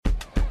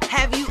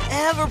Have you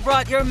ever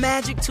brought your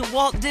magic to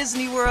Walt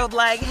Disney World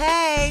like,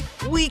 hey,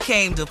 we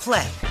came to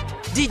play?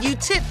 Did you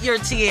tip your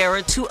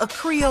tiara to a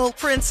Creole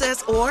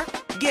princess or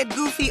get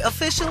goofy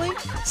officially?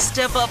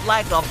 Step up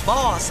like a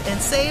boss and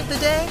save the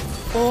day?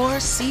 Or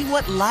see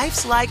what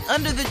life's like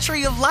under the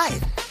tree of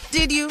life?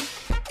 Did you?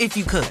 If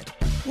you could.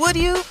 Would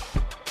you?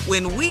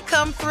 When we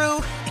come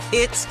through,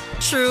 it's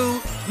true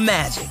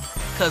magic.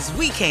 'Cause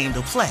we came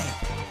to play.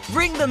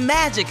 Bring the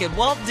magic at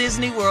Walt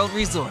Disney World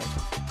Resort.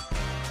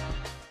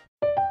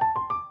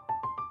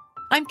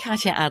 I'm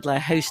Katya Adler,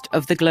 host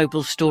of The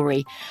Global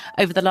Story.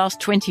 Over the last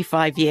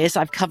 25 years,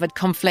 I've covered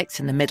conflicts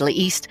in the Middle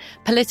East,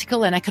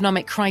 political and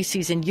economic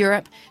crises in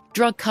Europe,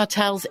 drug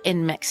cartels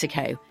in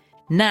Mexico.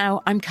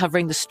 Now I'm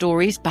covering the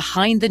stories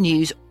behind the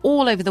news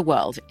all over the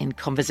world in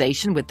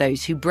conversation with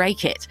those who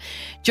break it.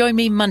 Join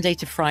me Monday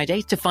to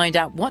Friday to find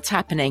out what's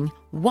happening,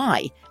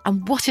 why,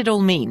 and what it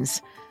all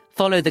means.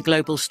 Follow The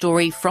Global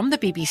Story from the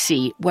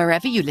BBC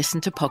wherever you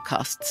listen to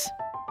podcasts.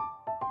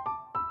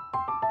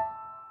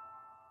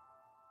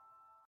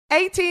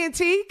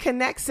 AT&T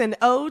connects an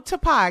ode to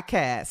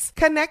podcasts.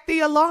 Connect the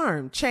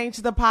alarm. Change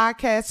the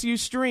podcast you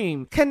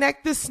stream.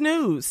 Connect the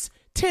snooze.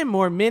 10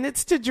 more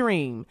minutes to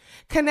dream.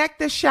 Connect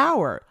the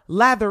shower.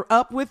 Lather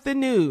up with the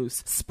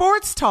news.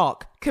 Sports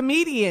talk,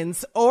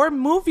 comedians, or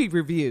movie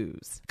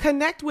reviews.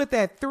 Connect with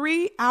that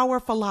 3-hour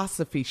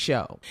philosophy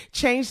show.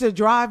 Change the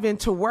drive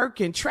into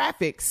work in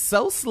traffic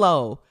so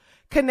slow.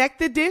 Connect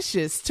the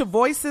dishes to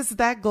voices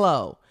that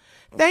glow.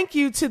 Thank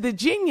you to the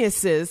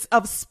geniuses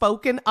of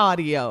spoken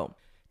audio.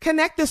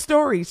 Connect the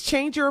stories,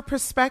 change your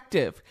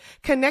perspective.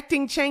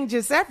 Connecting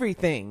changes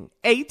everything.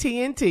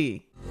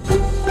 AT&T.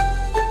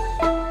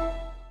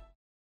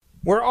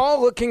 We're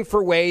all looking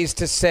for ways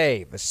to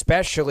save,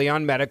 especially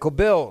on medical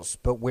bills.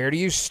 But where do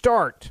you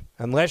start?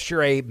 Unless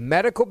you're a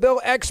medical bill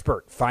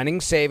expert,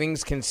 finding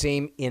savings can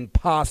seem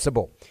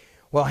impossible.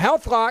 Well,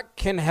 HealthLock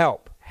can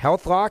help.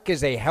 HealthLock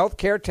is a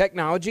healthcare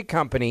technology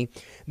company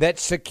that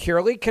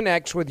securely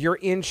connects with your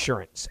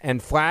insurance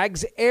and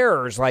flags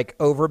errors like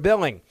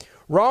overbilling,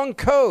 wrong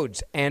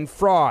codes, and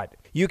fraud.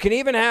 You can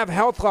even have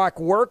HealthLock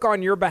work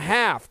on your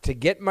behalf to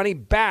get money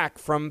back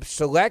from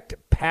select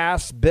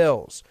past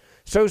bills.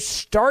 So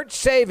start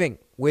saving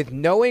with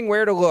knowing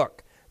where to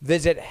look.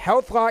 Visit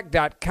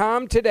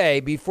healthlock.com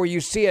today before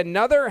you see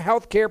another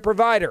healthcare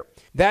provider.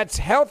 That's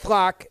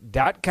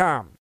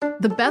healthlock.com.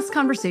 The best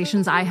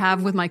conversations I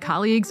have with my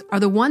colleagues are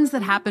the ones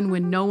that happen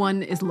when no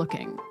one is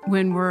looking,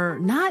 when we're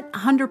not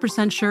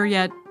 100% sure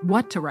yet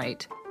what to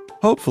write.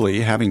 Hopefully,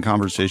 having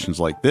conversations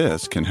like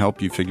this can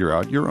help you figure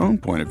out your own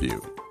point of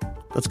view.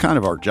 That's kind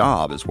of our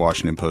job as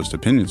Washington Post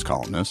opinions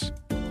columnists.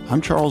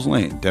 I'm Charles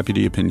Lane,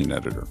 Deputy Opinion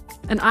Editor.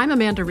 And I'm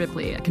Amanda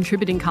Ripley, a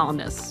contributing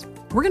columnist.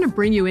 We're going to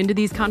bring you into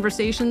these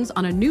conversations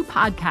on a new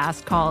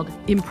podcast called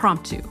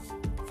Impromptu.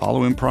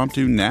 Follow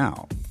Impromptu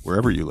now,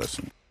 wherever you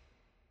listen.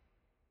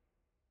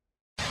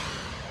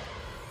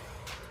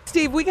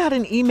 Steve, we got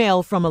an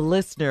email from a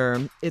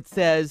listener. It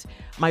says,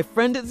 my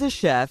friend is a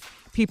chef.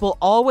 People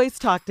always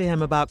talk to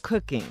him about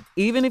cooking.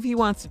 Even if he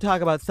wants to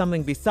talk about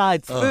something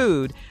besides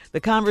food, the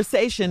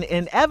conversation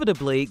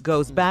inevitably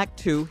goes back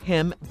to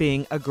him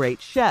being a great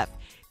chef.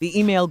 The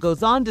email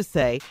goes on to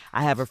say,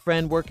 I have a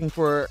friend working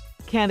for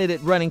a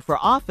candidate running for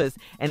office,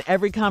 and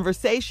every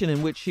conversation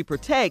in which she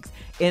partakes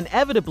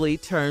inevitably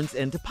turns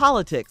into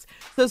politics.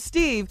 So,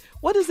 Steve,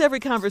 what does every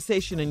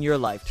conversation in your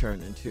life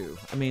turn into?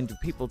 I mean, do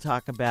people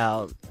talk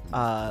about,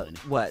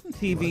 what,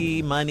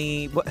 TV,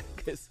 money? What?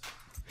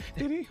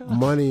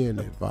 Money and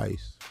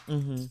advice.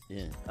 Mm-hmm.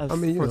 Yeah. I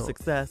mean, for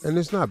success. And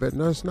it's not bad.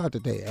 No, it's not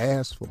that they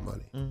ask for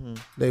money. Mm-hmm.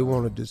 They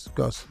want to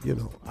discuss,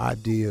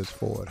 ideas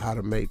for it, how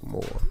to make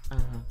more.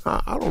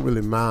 Uh-huh. I don't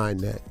really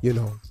mind that,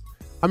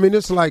 I mean,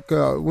 it's like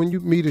when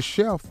you meet a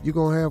chef, you're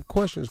going to have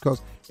questions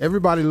because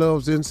everybody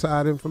loves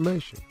inside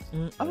information.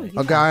 Oh, yeah.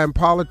 A guy in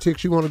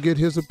politics, you want to get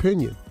his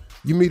opinion.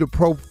 You meet a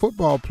pro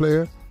football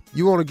player,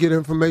 you want to get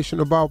information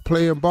about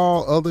playing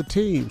ball, other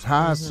teams,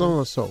 how is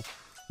so-and-so.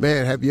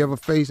 Man, have you ever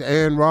faced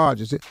Aaron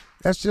Rodgers?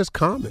 That's just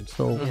common.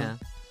 So,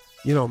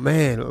 people,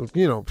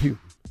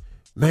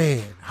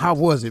 man, how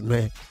was it,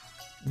 man?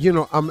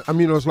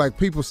 It's like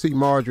people see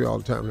Marjorie all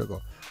the time and they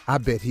go, I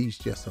bet he's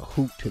just a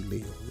hoot to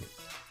live with.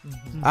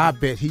 Mm-hmm. I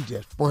bet he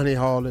just funny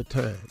all the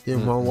time.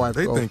 Then my wife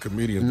They think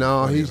comedians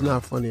no, funny he's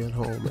not funny at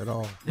home at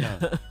all.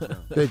 No.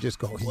 They just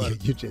go,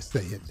 you're just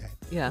saying that.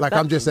 Yeah, like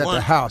I'm just at the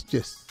house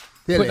just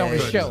put on a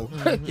show.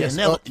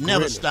 Never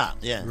grinning. stop.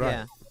 Yeah.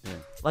 Right. Yeah.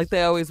 Like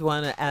they always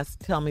want to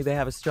tell me they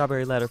have a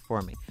strawberry letter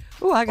for me.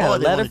 Ooh, I got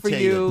a letter for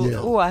you.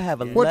 Yeah. Ooh, I have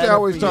a letter What they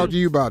always for talk you. to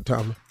you about,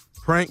 Tommy?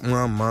 Prank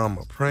my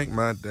mama, prank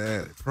my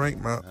dad, prank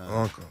my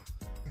uncle.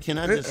 Can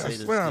I just say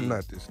this? I swear I'm Steve?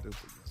 not this stupid.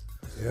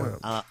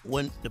 Yeah.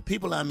 When the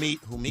people I meet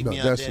who meet me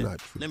out that's there, not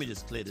true. let me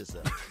just clear this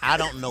up. I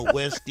don't know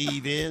where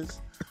Steve is.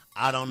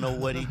 I don't know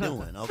what he's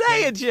doing. Okay?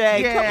 Say it,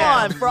 Jay. Yeah. Come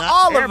on, I'm for not-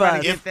 all of everybody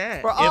us. get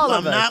that. For all if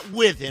of I'm us. not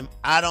with him,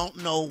 I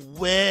don't know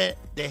where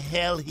the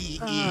hell he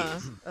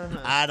is.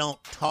 I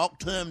don't talk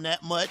to him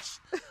that much.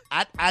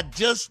 I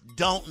just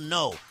don't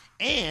know.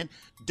 And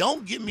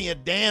don't give me a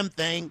damn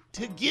thing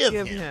to give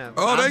him.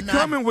 Oh, they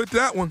coming with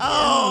that one.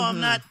 Oh,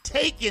 I'm not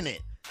taking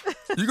it.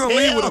 You're going to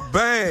leave with a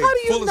bag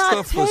full of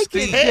stuff for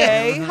Steve.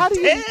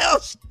 Tell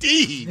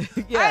Steve.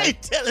 I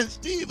ain't telling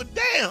Steve a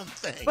damn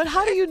thing. But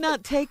how do you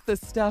not take the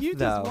stuff, You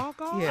though? just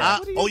walk off? Yeah.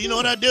 You know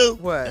what I do?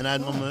 What? And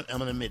I'm going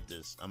to admit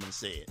this. I'm going to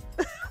say it.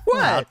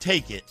 What? I'll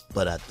take it,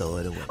 but I throw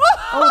it away.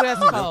 Oh,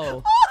 that's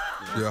cold.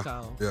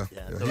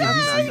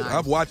 Yeah.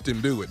 I've watched him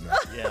do it now.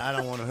 Yeah, I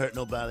don't want to hurt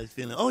nobody's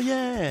feelings. Oh,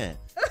 yeah.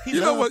 You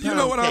know what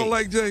I don't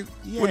like, Jay?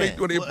 Yeah. When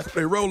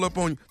they roll up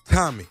on you,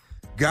 Tommy,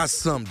 got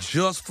something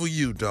just for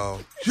you,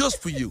 dog.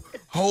 Just for you.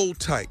 Hold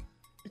tight.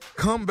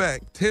 Come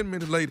back 10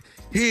 minutes later.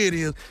 Here it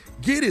is.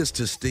 Get this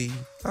to Steve.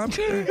 I'll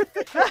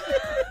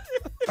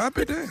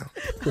be down.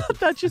 I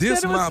thought you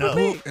This said it was my for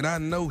me. book, and I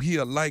know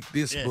he'll like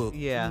this book.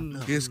 Yeah.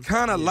 It's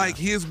kind of like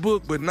his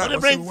book, but not. They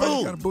bring why you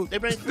food. got a book They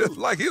bring food.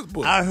 like his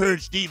book. I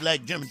heard Steve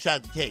like German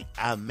chocolate cake.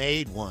 I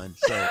made one,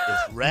 so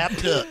it's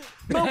wrapped up.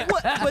 But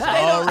what? But It's they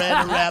don't.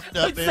 already wrapped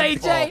up in Say,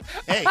 foil. Jay.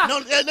 Hey, no,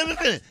 let me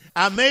finish.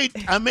 I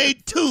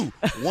made two.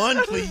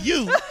 One for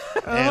you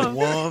and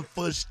one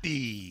for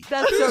Steve.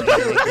 That's so It'll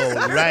cute.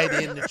 go right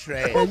in the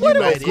trash. And What are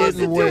we know supposed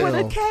to good do with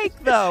a well- cake,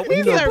 though? We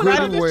You know can't good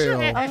put and it in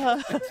well,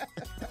 the trash.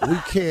 we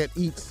can't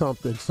eat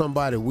something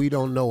somebody we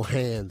don't know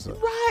hands on.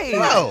 Right.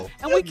 No,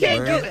 And we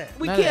can't can't get.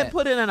 We None of can't that.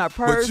 put it in our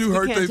purse. you We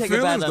hurt can't their take it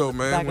feelings, back though, on-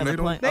 man, back when on they the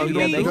don't- plane. They Oh, yeah,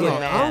 mean they No, get no, I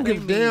mad. don't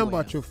give a damn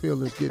about your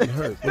feelings getting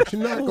hurt. What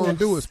you're not going to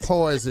do is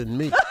poison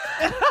me.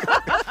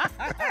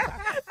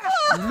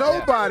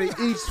 Nobody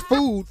eats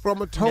food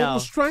from a total No.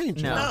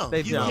 stranger. No,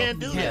 they you don't. can't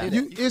do Yeah.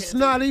 that. It's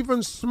not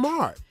even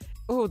smart.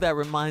 Oh, that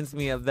reminds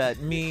me of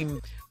that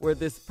meme where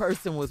this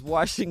person was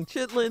washing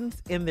chitlins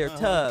in their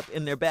tub,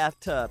 in their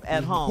bathtub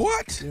at home.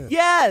 What?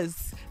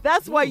 Yes.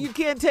 That's why you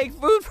can't take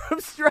food from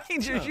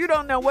strangers. You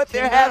don't know what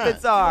their Cannot.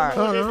 habits are. I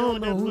don't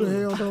know who the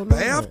hell don't know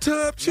that.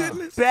 Bathtub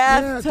chitlins?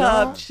 Bathtub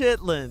dog.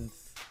 chitlins.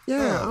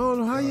 Yeah, I don't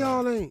know how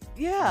y'all ain't.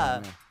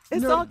 Yeah.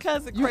 It's You know, all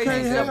kinds of You crazy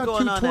can't stuff have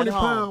going two on at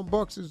home. 20-pound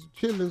boxes of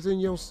chitlins in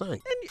your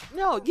sink.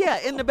 No, yeah,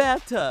 in the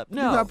bathtub. You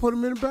got No. to put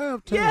them in the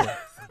bathtub. Yeah,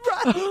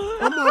 right.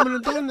 My mama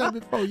done done that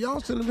before. Y'all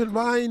sitting there,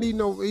 I ain't eating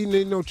no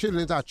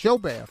chitlins out your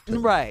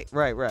bathtub. Right.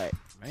 Man.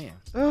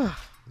 Yeah.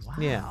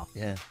 Yeah,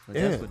 Yeah.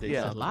 that's what they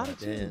Yeah. talk A lot about. of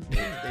children.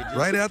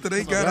 Right after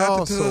they got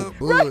Y'all out the so tub,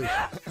 bullshit.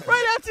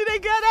 Right after they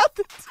got out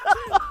the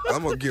tub.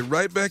 I'm going to get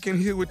right back in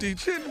here with these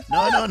chitlins.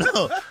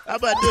 No. How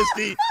about this,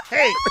 Steve?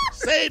 Hey,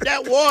 save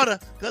that water,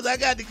 because I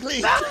got to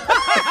clean.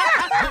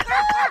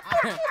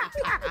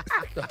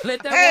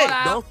 Let that Hey, water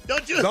out.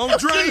 Don't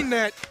drain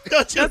that.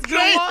 Don't you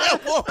drain that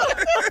water.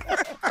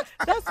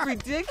 That's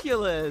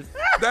ridiculous.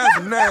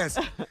 That's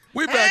nasty.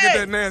 We back at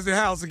that nasty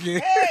house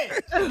again. Hey,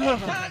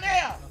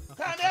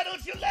 Connell,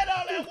 don't you let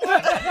all that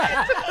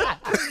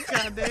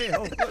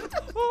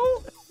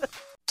water.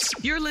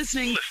 You're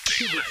listening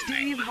to the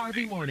Steve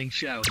Harvey Morning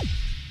Show.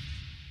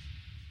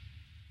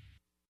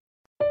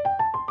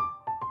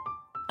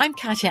 I'm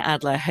Katya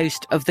Adler,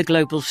 host of The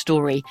Global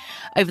Story.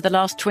 Over the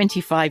last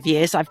 25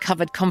 years, I've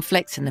covered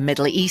conflicts in the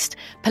Middle East,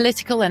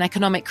 political and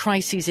economic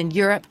crises in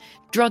Europe,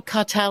 drug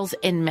cartels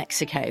in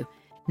Mexico.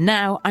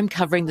 Now I'm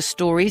covering the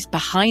stories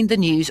behind the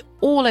news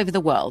all over the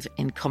world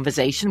in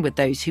conversation with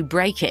those who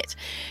break it.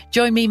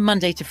 Join me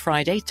Monday to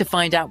Friday to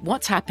find out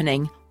what's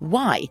happening,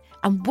 why,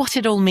 and what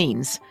it all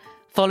means.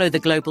 Follow The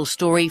Global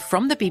Story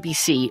from the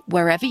BBC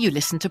wherever you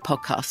listen to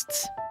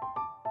podcasts.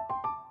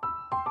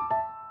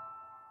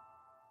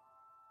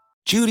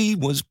 Judy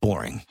was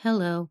boring.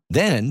 Hello.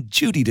 Then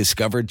Judy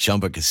discovered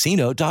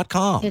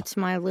ChumbaCasino.com. It's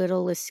my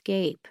little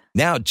escape.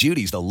 Now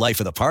Judy's the life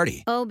of the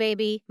party. Oh,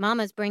 baby,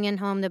 mama's bringing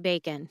home the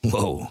bacon.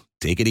 Whoa,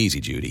 take it easy,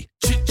 Judy.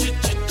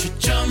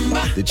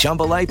 The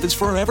Chumba life is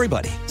for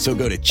everybody. So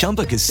go to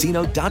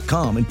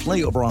ChumbaCasino.com and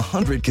play over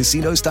 100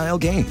 casino-style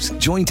games.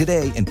 Join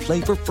today and play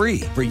for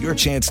free for your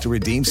chance to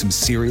redeem some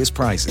serious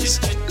prizes.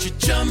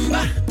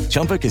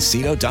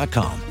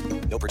 ChumbaCasino.com.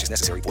 No purchase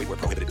necessary. Void where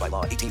prohibited by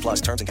law. 18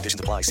 plus terms and conditions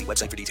apply. See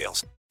website for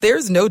details.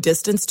 There's no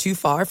distance too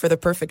far for the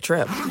perfect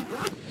trip.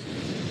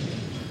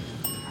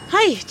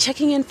 Hi,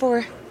 checking in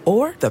for...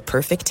 Or the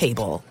perfect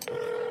table.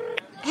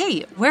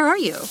 Hey, where are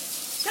you?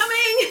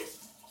 Coming!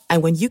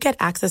 And when you get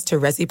access to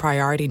Resi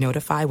Priority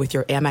Notify with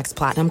your Amex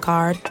Platinum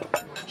card...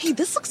 Hey,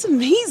 this looks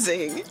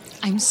amazing.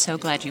 I'm so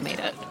glad you made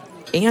it.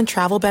 And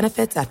travel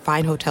benefits at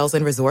fine hotels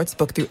and resorts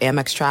booked through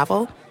Amex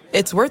Travel,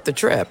 it's worth the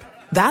trip.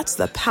 That's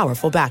the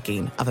powerful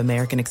backing of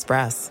American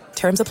Express.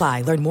 Terms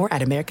apply. Learn more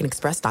at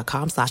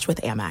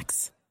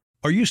americanexpress.com/withAmex.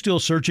 Are you still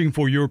searching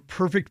for your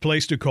perfect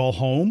place to call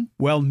home?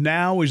 Well,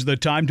 now is the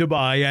time to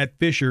buy at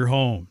Fisher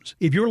Homes.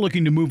 If you're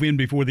looking to move in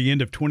before the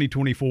end of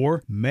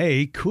 2024,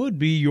 May could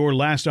be your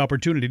last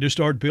opportunity to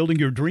start building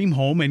your dream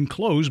home and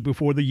close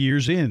before the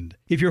year's end.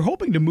 If you're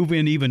hoping to move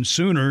in even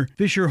sooner,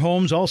 Fisher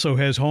Homes also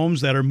has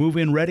homes that are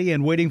move-in ready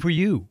and waiting for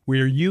you,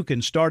 where you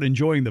can start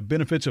enjoying the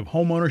benefits of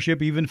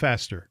homeownership even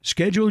faster.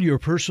 Schedule your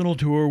personal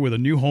tour with a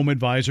new home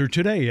advisor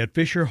today at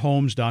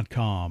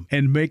FisherHomes.com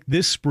and make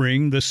this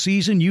spring the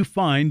season you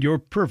find your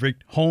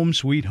perfect home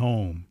sweet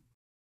home.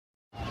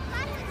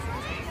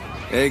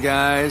 Hey,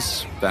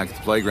 guys. Back at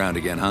the playground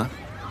again, huh?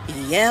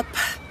 Yep.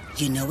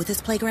 You know what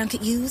this playground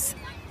could use?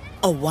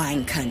 A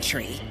wine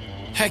country.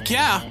 Heck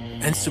yeah.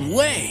 And some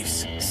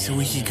waves so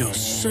we could go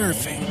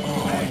surfing.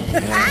 Oh,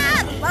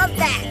 yeah. Love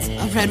that.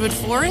 A redwood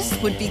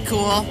forest would be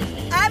cool.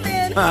 I'm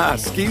in.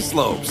 Ski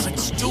slopes.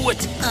 Let's do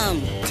it.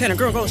 Can a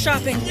girl go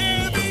shopping?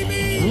 Yeah,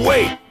 baby.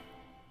 Wait.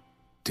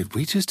 Did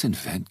we just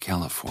invent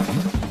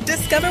California?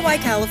 Discover why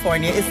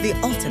California is the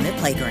ultimate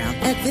playground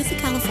at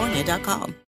visitcalifornia.com.